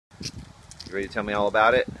You ready to tell me all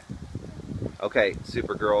about it? Okay,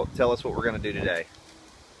 Supergirl, tell us what we're going to do today.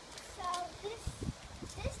 So this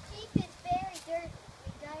Jeep is very dirty.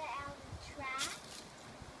 We got it out of the trash,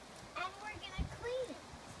 and we're going to clean it.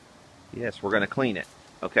 Yes, we're going to clean it.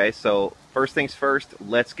 Okay, so first things first,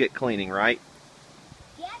 let's get cleaning, right?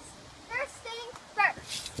 Yes, first thing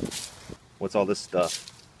first. What's all this stuff?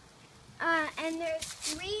 And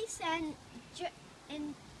there's grease and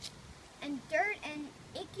dirt and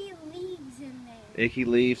icky leaves in there. Icky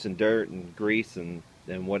leaves and dirt and grease and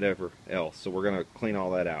whatever else. So we're going to clean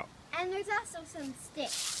all that out. And there's also some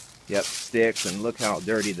sticks. Yep, sticks, and look how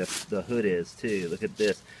dirty the hood is too. Look at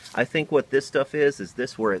this. I think what this stuff is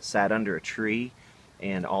this where it sat under a tree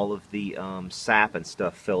and all of the sap and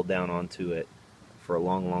stuff fell down onto it for a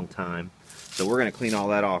long, long time. So we're going to clean all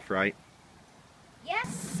that off, right?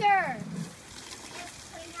 Yes, sir.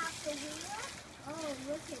 Let's clean out the wheel. Oh,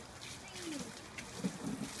 look at trees.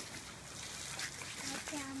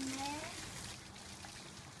 Right down there.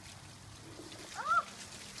 Oh!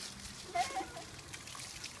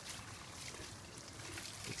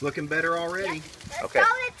 It's looking better already. Yep. Let's Okay. go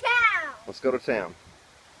to town. Let's go to town.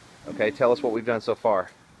 Okay, tell us what we've done so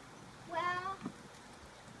far. Well,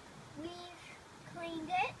 we've cleaned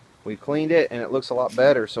it. We've cleaned it, and it looks a lot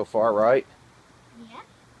better so far, right? Yep.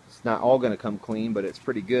 It's not all going to come clean, but it's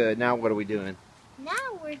pretty good. Now what are we doing?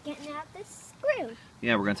 Now we're getting out the screw.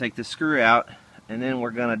 Yeah, we're going to take this screw out, and then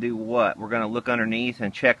we're going to do what? We're going to look underneath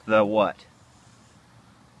and check the what?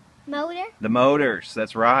 Motor? The motors,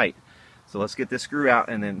 that's right. So let's get this screw out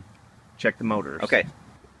and then check the motors. Okay,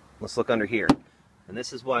 let's look under here. And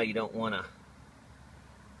this is why you don't want to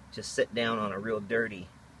just sit down on a real dirty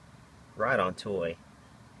ride-on toy.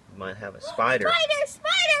 You might have a spider. Spider!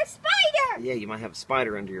 Spider! Spider! Yeah, you might have a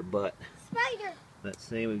spider under your butt. Spider! Let's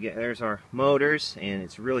see, there's our motors, and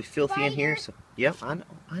it's really filthy in here. So, yep, I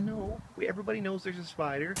know. Everybody knows there's a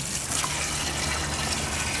spider.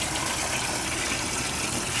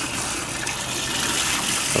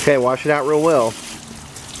 Okay, wash it out real well.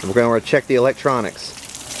 And we're going to check the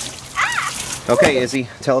electronics. Ah! Okay, Izzy,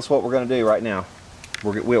 tell us what we're going to do right now.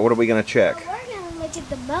 What are we going to check? Well, we're going to look at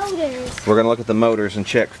the motors. We're going to look at the motors and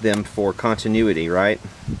check them for continuity, right?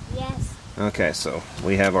 Yes. Okay, so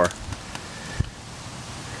we have our...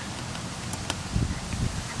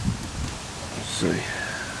 Let's see.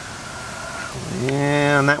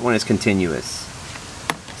 And that one is continuous.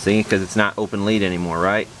 See, because it's not open lead anymore,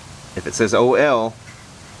 right? If it says OL,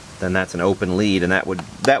 then that's an open lead, and that would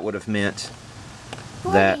have meant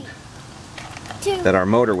that our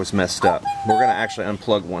motor was messed up. We're going to actually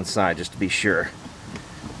unplug one side just to be sure.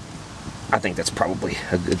 I think that's probably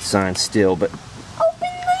a good sign still, but Open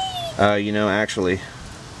lead. you know, actually,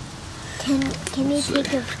 Can you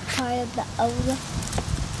take a part of the Ola?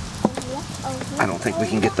 I don't think we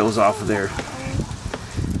can get those off of there.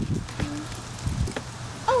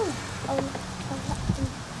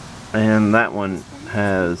 And that one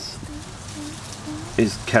has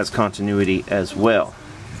continuity as well.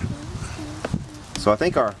 So I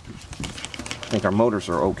think our motors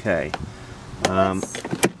are okay. Our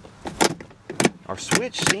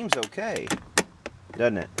switch seems okay,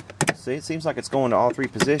 doesn't it? See, it seems like it's going to all three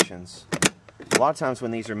positions. A lot of times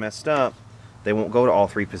when these are messed up, they won't go to all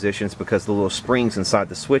three positions because the little springs inside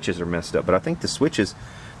the switches are messed up. But I think the switches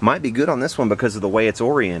might be good on this one because of the way it's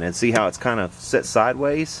oriented. See how it's kind of set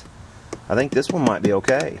sideways? I think this one might be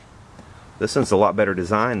okay. This one's a lot better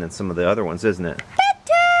design than some of the other ones, isn't it?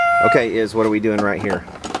 Okay, Iz, what are we doing right here?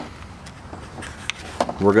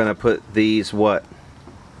 We're going to put these what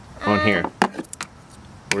on here?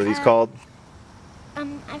 What are these called?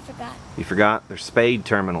 I forgot. You forgot? They're spade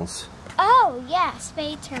terminals. Oh, yeah,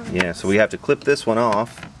 spade terminals. Yeah, so we have to clip this one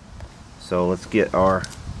off. So let's get our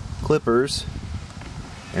clippers,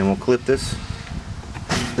 and we'll clip this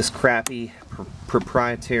crappy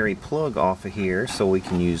proprietary plug off of here so we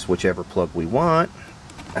can use whichever plug we want.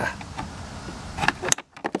 There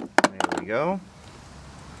we go.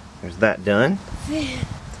 There's that done.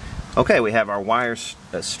 Okay, we have our wires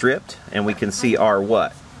stripped, and we can see our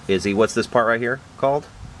what? Izzy, what's this part right here called?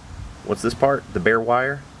 What's this part? The bare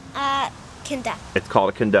wire? Conductor. It's called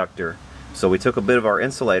a conductor. So we took a bit of our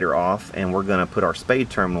insulator off, and we're going to put our spade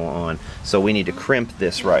terminal on. So we need to crimp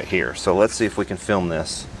this right here. So let's see if we can film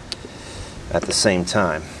this at the same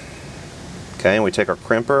time. Okay, and we take our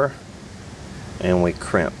crimper and we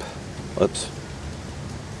crimp. Oops.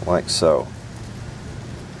 Like so.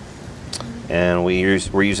 And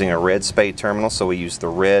we're using a red spade terminal, so we use the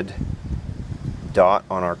red dot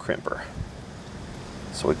on our crimper.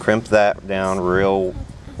 So we crimp that down real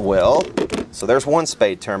well. So there's one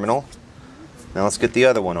spade terminal. Now let's get the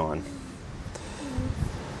other one on.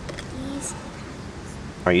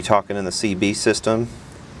 Are you talking in the CB system?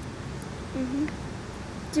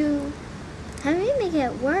 How do we make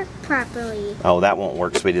it work properly? Oh, that won't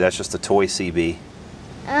work, sweetie. That's just a toy CB.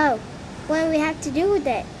 Oh, what do we have to do with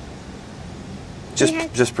it?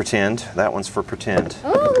 Just pretend. That one's for pretend.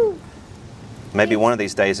 Oh! Maybe one of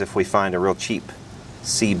these days, if we find a real cheap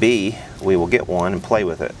CB, we will get one and play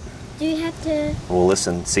with it. Do you have to... We'll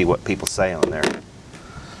listen, see what people say on there.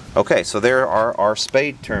 Okay, so there are our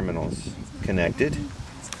spade terminals connected.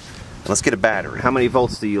 Let's get a battery. How many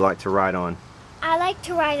volts do you like to ride on? I like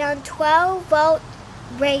to ride on 12-volt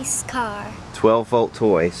race car. 12-volt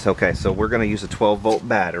toys. Okay, so we're going to use a 12-volt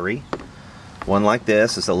battery. One like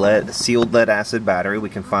this is a sealed lead acid battery we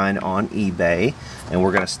can find on eBay. And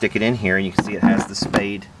we're going to stick it in here, and you can see it has the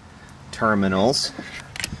spade terminals.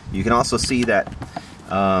 You can also see that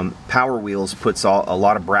Power Wheels puts a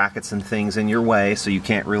lot of brackets and things in your way, so you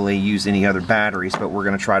can't really use any other batteries, but we're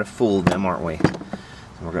going to try to fool them, aren't we?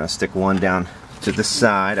 And we're going to stick one down to the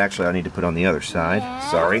side. Actually, I need to put it on the other side.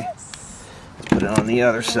 Yes. Sorry. Let's put it on the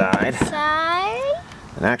other side.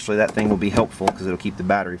 And actually, that thing will be helpful because it'll keep the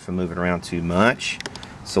battery from moving around too much.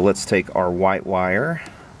 So let's take our white wire,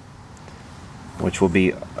 which will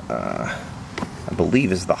be, I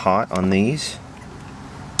believe, is the hot on these.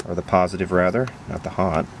 Or the positive, rather. Not the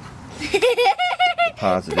hot. The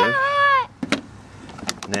positive.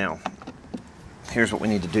 Now, here's what we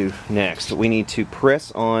need to do next. We need to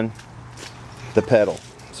press on the pedal.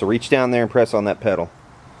 So reach down there and press on that pedal.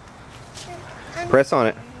 Press on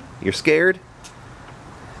it. You're scared?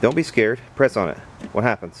 Don't be scared. Press on it. What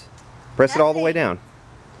happens? Press it all the way down.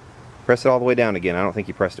 Press it all the way down again. I don't think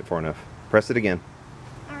you pressed it far enough. Press it again.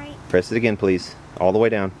 Alright. Press it again, please. All the way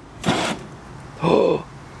down. Oh!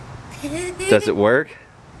 Does it work?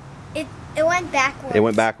 It went backwards. It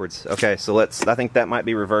went backwards. Okay, so I think that might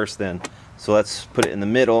be reversed then. So let's put it in the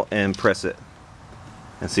middle and press it.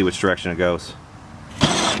 And see which direction it goes.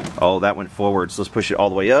 Oh, that went forwards. Let's push it all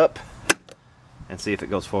the way up and see if it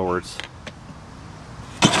goes forwards.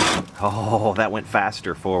 Oh, that went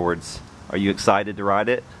faster forwards. Are you excited to ride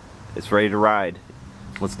it? It's ready to ride.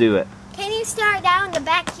 Let's do it. Can you start down in the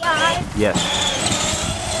backyard? Yes.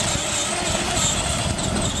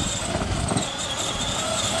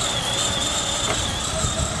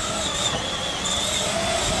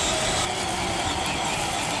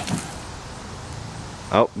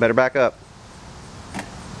 Oh, better back up.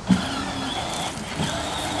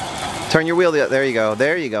 Turn your wheel the other. There you go.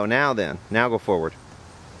 There you go. Now then. Now go forward.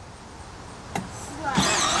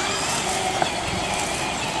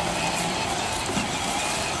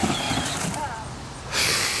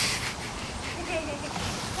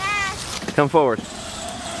 Come forward.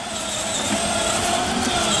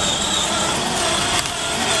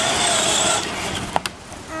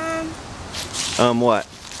 What?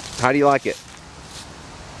 How do you like it?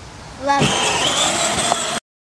 Love it.